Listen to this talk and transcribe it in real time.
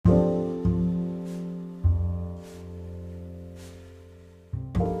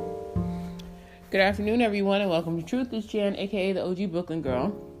Good afternoon, everyone, and welcome to Truth is Jan, aka the OG Brooklyn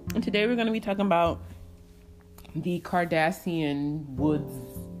Girl. And today we're going to be talking about the Kardashian Woods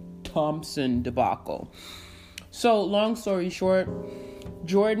Thompson debacle. So, long story short,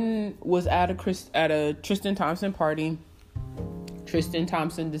 Jordan was at a Tristan Thompson party. Tristan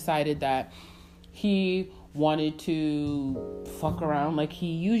Thompson decided that he wanted to fuck around like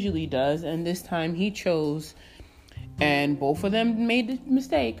he usually does, and this time he chose, and both of them made the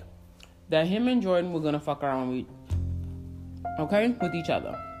mistake that him and Jordan were going to fuck around with each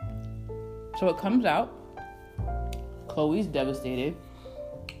other. So it comes out, Khloe's devastated,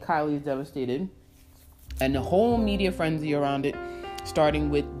 Kylie's devastated, and the whole media frenzy around it, starting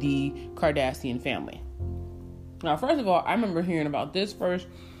with the Kardashian family. Now, first of all, I remember hearing about this first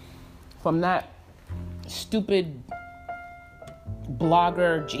from that stupid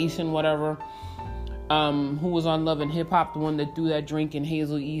blogger, Jason whatever, who was on Love and Hip Hop, the one that threw that drink in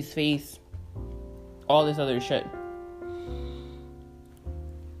Hazel E's face, all this other shit.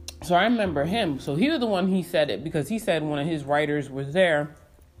 So I remember him. So he was the one, he said it because he said one of his writers was there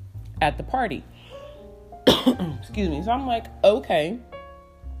at the party. Excuse me. So I'm like, okay.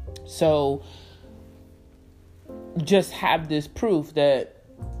 So just have this proof that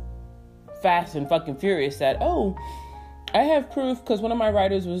Fast and fucking Furious said, oh, I have proof because one of my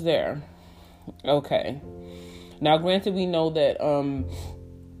writers was there. Okay. Now, granted, we know that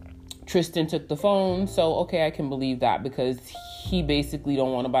Tristan took the phone, so okay, I can believe that because he basically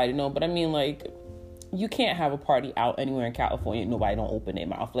don't want nobody to know. But I mean, like, you can't have a party out anywhere in California and nobody don't open their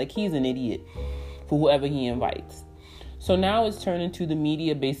mouth. Like, he's an idiot for whoever he invites. So now it's turned into the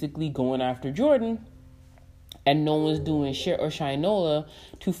media basically going after Jordan, and no one's doing shit or shinola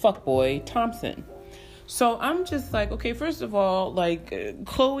to fuckboy Thompson. So I'm just like, okay, first of all, like,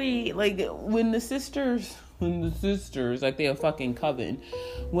 Khloe, like, when the sisters, like, they're a fucking coven,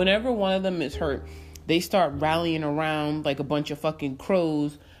 whenever one of them is hurt, they start rallying around like a bunch of fucking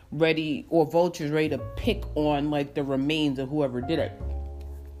crows vultures ready to pick on, like, the remains of whoever did it.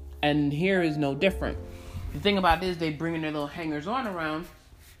 And here is no different. The thing about it is they bringing their little hangers-on around,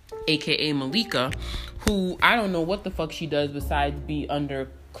 aka Malika, who I don't know what the fuck she does besides be under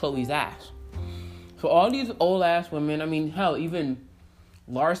Khloe's ass. So all these old ass women, I mean, hell, even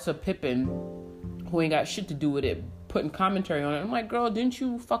Larsa Pippen, who ain't got shit to do with it, putting commentary on it. I'm like, girl, didn't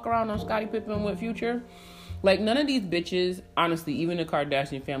you fuck around on Scottie Pippen with Future? Like, none of these bitches, honestly, even the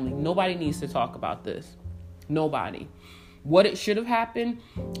Kardashian family, nobody needs to talk about this. Nobody. What it should have happened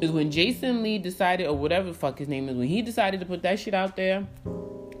is when Jason Lee decided, or whatever the fuck his name is, when he decided to put that shit out there,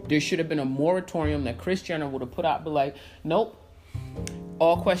 there should have been a moratorium that Kris Jenner would have put out, but like, nope.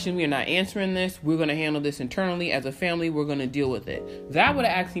 All questions, we are not answering this. We're going to handle this internally. As a family, we're going to deal with it. That would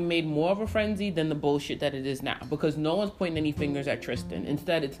have actually made more of a frenzy than the bullshit that it is now. Because no one's pointing any fingers at Tristan.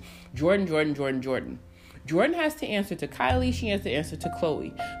 Instead, it's Jordan. Jordan has to answer to Kylie. She has to answer to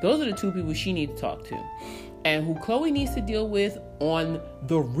Khloe. Those are the two people she needs to talk to. And who Khloe needs to deal with on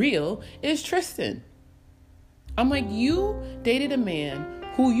the real is Tristan. I'm like, you dated a man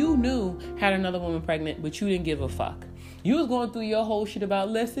who you knew had another woman pregnant, but you didn't give a fuck. You was going through your whole shit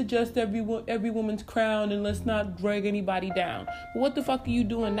about let's adjust every woman's crown and let's not drag anybody down. But what the fuck are you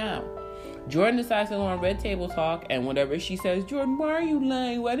doing now? Jordan decides to go on Red Table Talk, and whenever she says, Jordan, why are you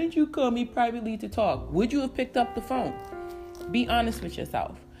lying? Why didn't you call me privately to talk? Would you have picked up the phone? Be honest with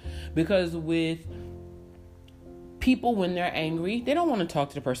yourself. Because with people, when they're angry, they don't want to talk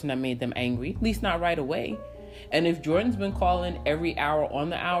to the person that made them angry, at least not right away. And if Jordan's been calling every hour on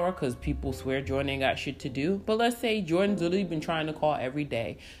the hour because people swear Jordan ain't got shit to do, but let's say Jordan's literally been trying to call every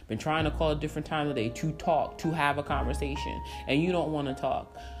day, been trying to call a different time of the day to talk, to have a conversation, and you don't want to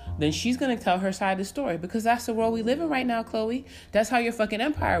talk, then she's going to tell her side of the story because that's the world we live in right now, Khloe. That's how your fucking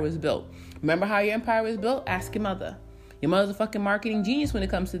empire was built. Remember how your empire was built? Ask your mother. Your mother's a fucking marketing genius when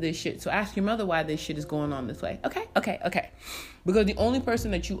it comes to this shit. So ask your mother why this shit is going on this way. Okay. Because the only person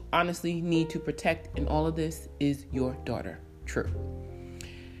that you honestly need to protect in all of this is your daughter. True.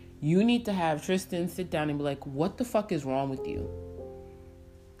 You need to have Tristan sit down and be like, what the fuck is wrong with you?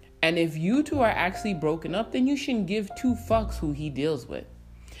 And if you two are actually broken up, then you shouldn't give two fucks who he deals with.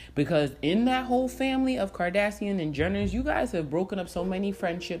 Because in that whole family of Kardashian and Jenners, you guys have broken up so many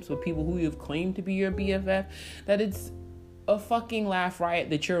friendships with people who you've claimed to be your BFF that it's a fucking laugh riot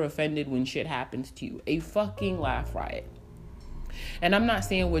that you're offended when shit happens to you. A fucking laugh riot. And I'm not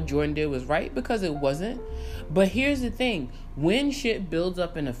saying what Jordan did was right because it wasn't. But here's the thing. When shit builds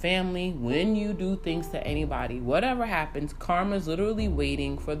up in a family, when you do things to anybody, whatever happens, karma's literally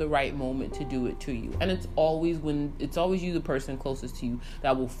waiting for the right moment to do it to you. And it's always you, the person closest to you,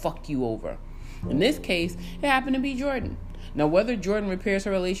 that will fuck you over. In this case, it happened to be Jordan. Now, whether Jordan repairs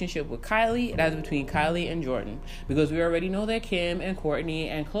her relationship with Kylie, that's between Kylie and Jordan. Because we already know that Kim and Courtney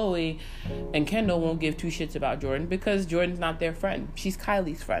and Khloe and Kendall won't give two shits about Jordan because Jordan's not their friend. She's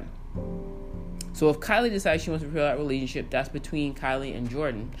Kylie's friend. So if Kylie decides she wants to repair that relationship, that's between Kylie and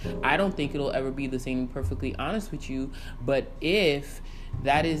Jordan. I don't think it'll ever be the same, perfectly honest with you. But if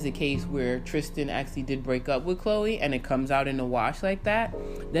that is the case where Tristan actually did break up with Khloe and it comes out in the wash like that,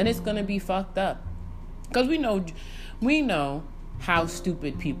 then it's going to be fucked up. Because we know how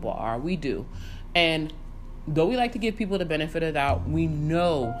stupid people are. We do. And though we like to give people the benefit of the doubt, we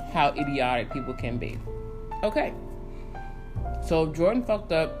know how idiotic people can be. Okay. So if Jordan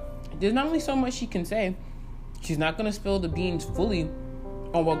fucked up, there's not only so much she can say. She's not going to spill the beans fully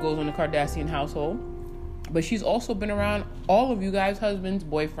on what goes on in the Kardashian household. But she's also been around all of you guys' husbands,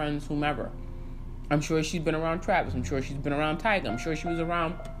 boyfriends, whomever. I'm sure she's been around Travis. I'm sure she's been around Tyga. I'm sure she was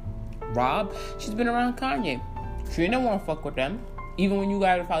around Rob. She's been around Kanye. She didn't want to fuck with them. Even when you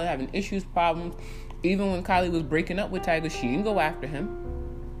guys were probably having issues, problems. Even when Kylie was breaking up with Tyga, she didn't go after him.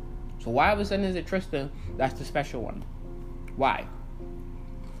 So why all of a sudden is it Tristan that's the special one? Why?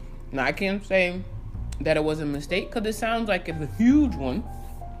 Now, I can't say that it was a mistake because it sounds like it's a huge one.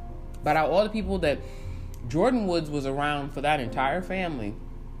 But out of all the people that Jordan Woods was around for that entire family,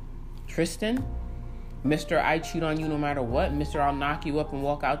 Tristan, Mr. I cheat on you no matter what, Mr. I'll knock you up and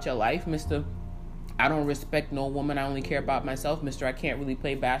walk out your life, Mr. I don't respect no woman, I only care about myself, Mr. I can't really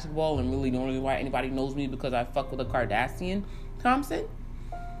play basketball and really the only reason why anybody knows me because I fuck with a Kardashian, Thompson.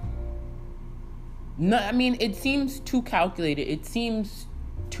 No, I mean, it seems too calculated. It seems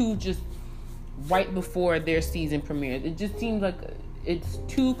too just right before their season premieres. It just seems like it's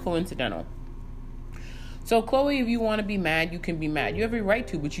too coincidental. So, Khloe, if you want to be mad, you can be mad. You have every right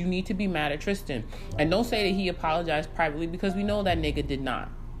to, but you need to be mad at Tristan. And don't say that he apologized privately because we know that nigga did not.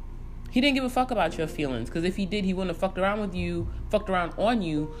 He didn't give a fuck about your feelings because if he did, he wouldn't have fucked around on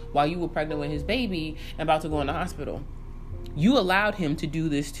you while you were pregnant with his baby and about to go in the hospital. You allowed him to do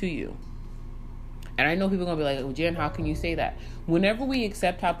this to you. And I know people are going to be like, oh, Jen, how can you say that? Whenever we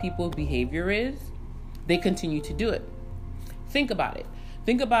accept how people's behavior is, they continue to do it. Think about it.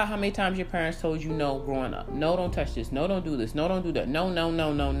 Think about how many times your parents told you no growing up. No, don't touch this. No, don't do this. No, don't do that. No, no,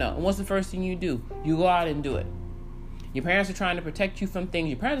 no, no, no. And what's the first thing you do? You go out and do it. Your parents are trying to protect you from things.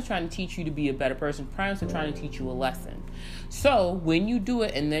 Your parents are trying to teach you to be a better person. Parents are trying to teach you a lesson. So when you do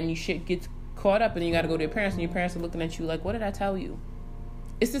it and then your shit gets caught up and you got to go to your parents and your parents are looking at you like, what did I tell you?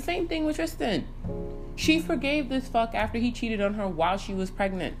 It's the same thing with Tristan. She forgave this fuck after he cheated on her while she was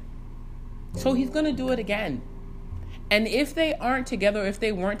pregnant. So he's going to do it again. And if they aren't together, if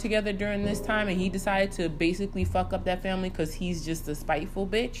they weren't together during this time and he decided to basically fuck up that family because he's just a spiteful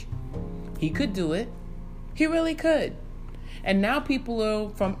bitch, he could do it. He really could. And now people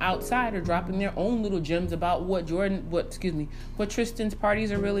from outside are dropping their own little gems about what Tristan's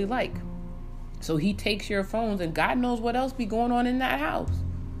parties are really like. So he takes your phones and God knows what else be going on in that house.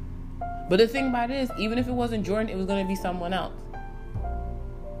 But the thing about it is, even if it wasn't Jordan, it was going to be someone else.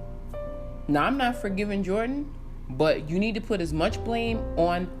 Now, I'm not forgiving Jordan, but you need to put as much blame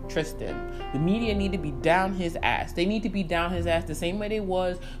on Tristan. The media need to be down his ass. They need to be down his ass the same way they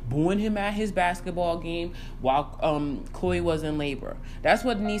was booing him at his basketball game while Khloe was in labor. That's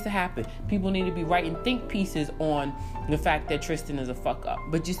what needs to happen. People need to be writing think pieces on the fact that Tristan is a fuck up.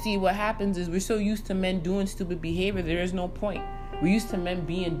 But you see, what happens is we're so used to men doing stupid behavior, there is no point. We're used to men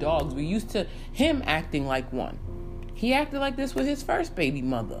being dogs. We're used to him acting like one. He acted like this with his first baby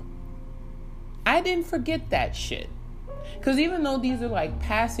mother. I didn't forget that shit. Because even though these are like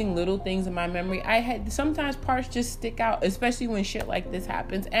passing little things in my memory, sometimes parts just stick out, especially when shit like this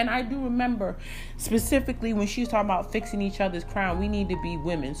happens. And I do remember specifically when she was talking about fixing each other's crown, we need to be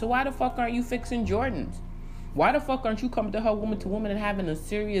women. So why the fuck aren't you fixing Jordan's? Why the fuck aren't you coming to her woman to woman and having a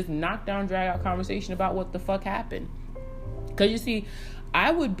serious knockdown, drag out conversation about what the fuck happened? Because you see,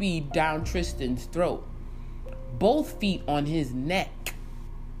 I would be down Tristan's throat, both feet on his neck.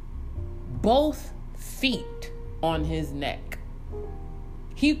 Both feet on his neck.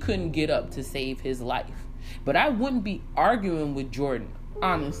 He couldn't get up to save his life. But I wouldn't be arguing with Jordan,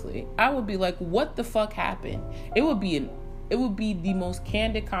 honestly. I would be like, what the fuck happened? It would be the most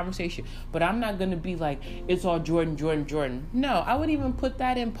candid conversation. But I'm not going to be like, it's all Jordan, Jordan, Jordan. No, I wouldn't even put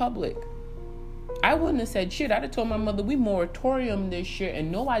that in public. I wouldn't have said shit. I'd have told my mother, we moratorium this shit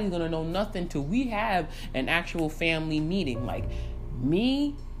and nobody's going to know nothing till we have an actual family meeting. Like,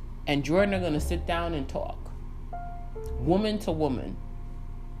 me and Jordan are going to sit down and talk. Woman to woman.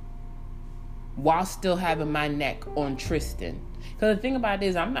 While still having my neck on Tristan. Because the thing about it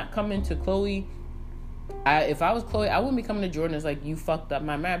is, I'm not coming to Khloe. If I was Khloe, I wouldn't be coming to Jordan as like, you fucked up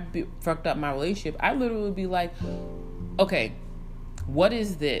my relationship. I literally would be like, Okay, what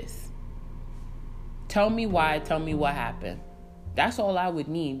is this? Tell me why, tell me what happened. That's all I would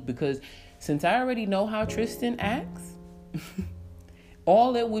need, because since I already know how Tristan acts,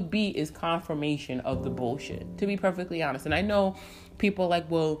 all it would be is confirmation of the bullshit, to be perfectly honest. And I know people are like,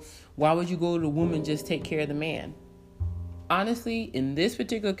 well, why would you go to the woman, just take care of the man? Honestly, in this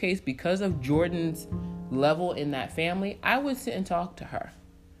particular case, because of Jordan's level in that family, I would sit and talk to her.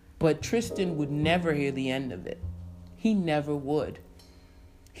 But Tristan would never hear the end of it. He never would.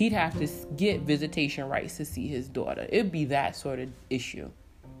 He'd have to get visitation rights to see his daughter. It'd be that sort of issue.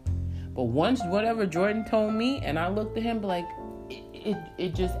 But once whatever Jordan told me, and I looked at him like,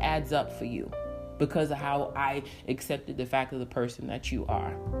 it just adds up for you because of how I accepted the fact of the person that you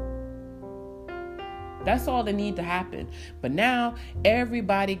are. That's all that need to happen. But now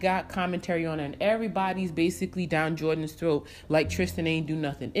everybody got commentary on it, and everybody's basically down Jordan's throat like Tristan ain't do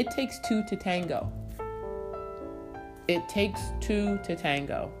nothing. It takes two to tango. It takes two to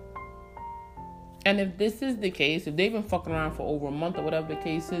tango. And if this is the case, if they've been fucking around for over a month or whatever the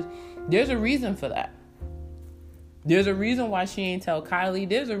case is, there's a reason for that. There's a reason why she ain't tell Kylie.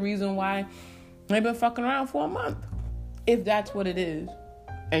 There's a reason why they've been fucking around for a month. If that's what it is.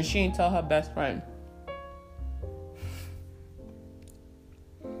 And she ain't tell her best friend.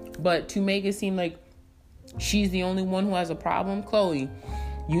 But to make it seem like she's the only one who has a problem, Chloe,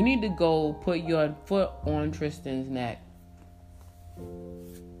 you need to go put your foot on Tristan's neck.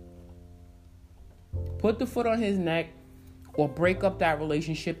 Put the foot on his neck or break up that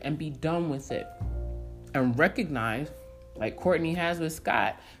relationship and be done with it. And recognize, like Courtney has with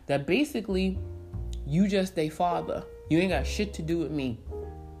Scott, that basically you just a father. You ain't got shit to do with me.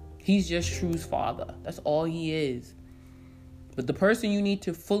 He's just True's father. That's all he is. But the person you need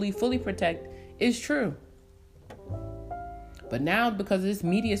to fully protect is True. But now, because of this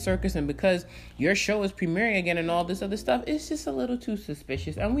media circus and because your show is premiering again and all this other stuff, it's just a little too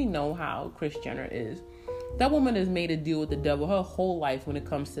suspicious. And we know how Kris Jenner is. That woman has made a deal with the devil her whole life when it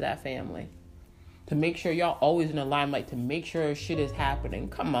comes to that family. To make sure y'all always in the limelight, to make sure shit is happening.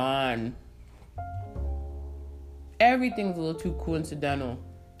 Come on. Everything's a little too coincidental.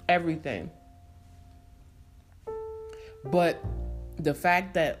 Everything. But the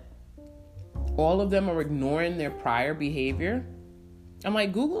fact that all of them are ignoring their prior behavior, I'm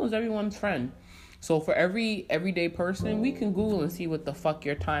like, Google is everyone's friend. So for every everyday person, we can Google and see what the fuck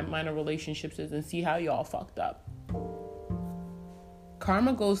your timeline of relationships is and see how y'all fucked up.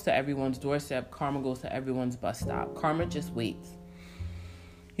 Karma goes to everyone's doorstep. Karma goes to everyone's bus stop. Karma just waits.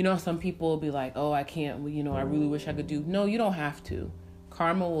 You know, some people will be like, oh, I can't, I really wish I could do. No, you don't have to.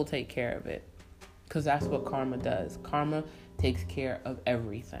 Karma will take care of it. Because that's what karma does. Karma takes care of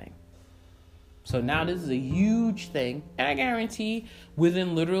everything. So now this is a huge thing. And I guarantee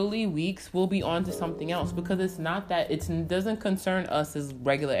within literally weeks, we'll be on to something else. Because it's not that, it doesn't concern us as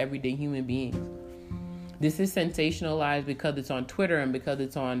regular everyday human beings. This is sensationalized because it's on Twitter and because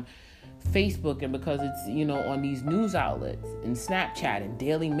it's on Facebook and because it's, on these news outlets and Snapchat and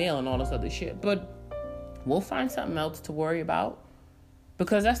Daily Mail and all this other shit. But we'll find something else to worry about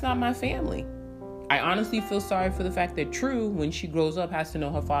because that's not my family. I honestly feel sorry for the fact that True, when she grows up, has to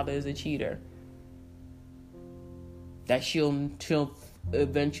know her father is a cheater. That she'll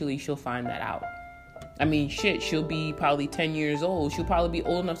eventually find that out. I mean, shit, she'll be probably 10 years old. She'll probably be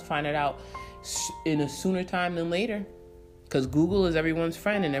old enough to find it out in a sooner time than later. Because Google is everyone's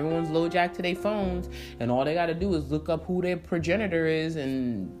friend and everyone's LoJack to their phones. And all they got to do is look up who their progenitor is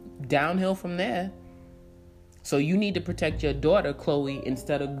and downhill from there. So you need to protect your daughter, Chloe,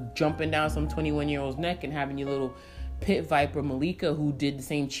 instead of jumping down some 21-year-old's neck and having your little pit viper, Malika, who did the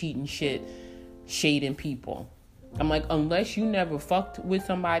same cheating shit, shading people. I'm like, unless you never fucked with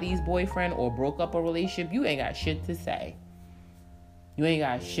somebody's boyfriend or broke up a relationship, you ain't got shit to say. You ain't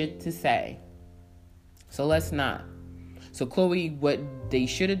got shit to say. So let's not. So Chloe, what they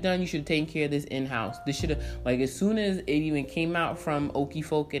should have done, you should have taken care of this in-house. This should have, as soon as it even came out from Okie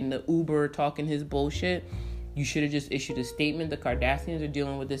Folk and the Uber talking his bullshit, you should have just issued a statement. The Kardashians are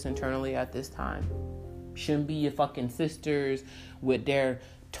dealing with this internally at this time. Shouldn't be your fucking sisters with their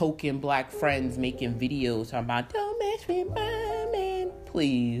token black friends making videos talking about, don't mess with my man,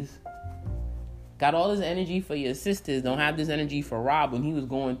 please. Got all this energy for your sisters. Don't have this energy for Rob when he was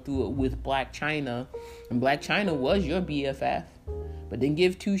going through it with Blac Chyna. And Blac Chyna was your BFF. But then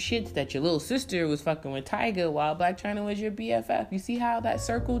give two shits that your little sister was fucking with Tyga while Blac Chyna was your BFF. You see how that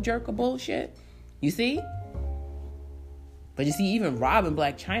circle jerk of bullshit? You see? But you see, even Rob and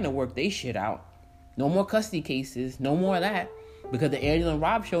Blac Chyna worked they shit out. No more custody cases. No more of that. Because the Angela and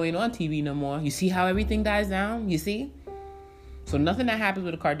Rob show ain't on TV no more. You see how everything dies down? You see? So nothing that happens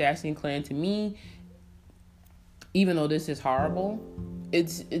with the Kardashian clan, to me, even though this is horrible,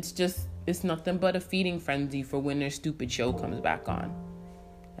 it's nothing but a feeding frenzy for when their stupid show comes back on.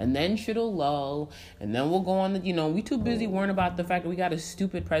 And then shit'll lull, and then we'll go on we too busy worrying about the fact that we got a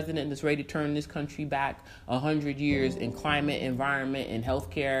stupid president that's ready to turn this country back 100 years in climate, environment, and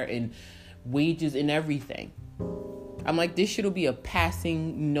healthcare, and wages, and everything. I'm like, this shit'll be a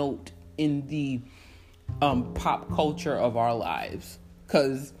passing note in the pop culture of our lives.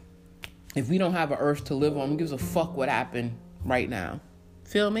 Because if we don't have an earth to live on, who gives a fuck what happened right now?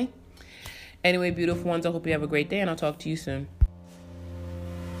 Feel me? Anyway, beautiful ones, I hope you have a great day, and I'll talk to you soon.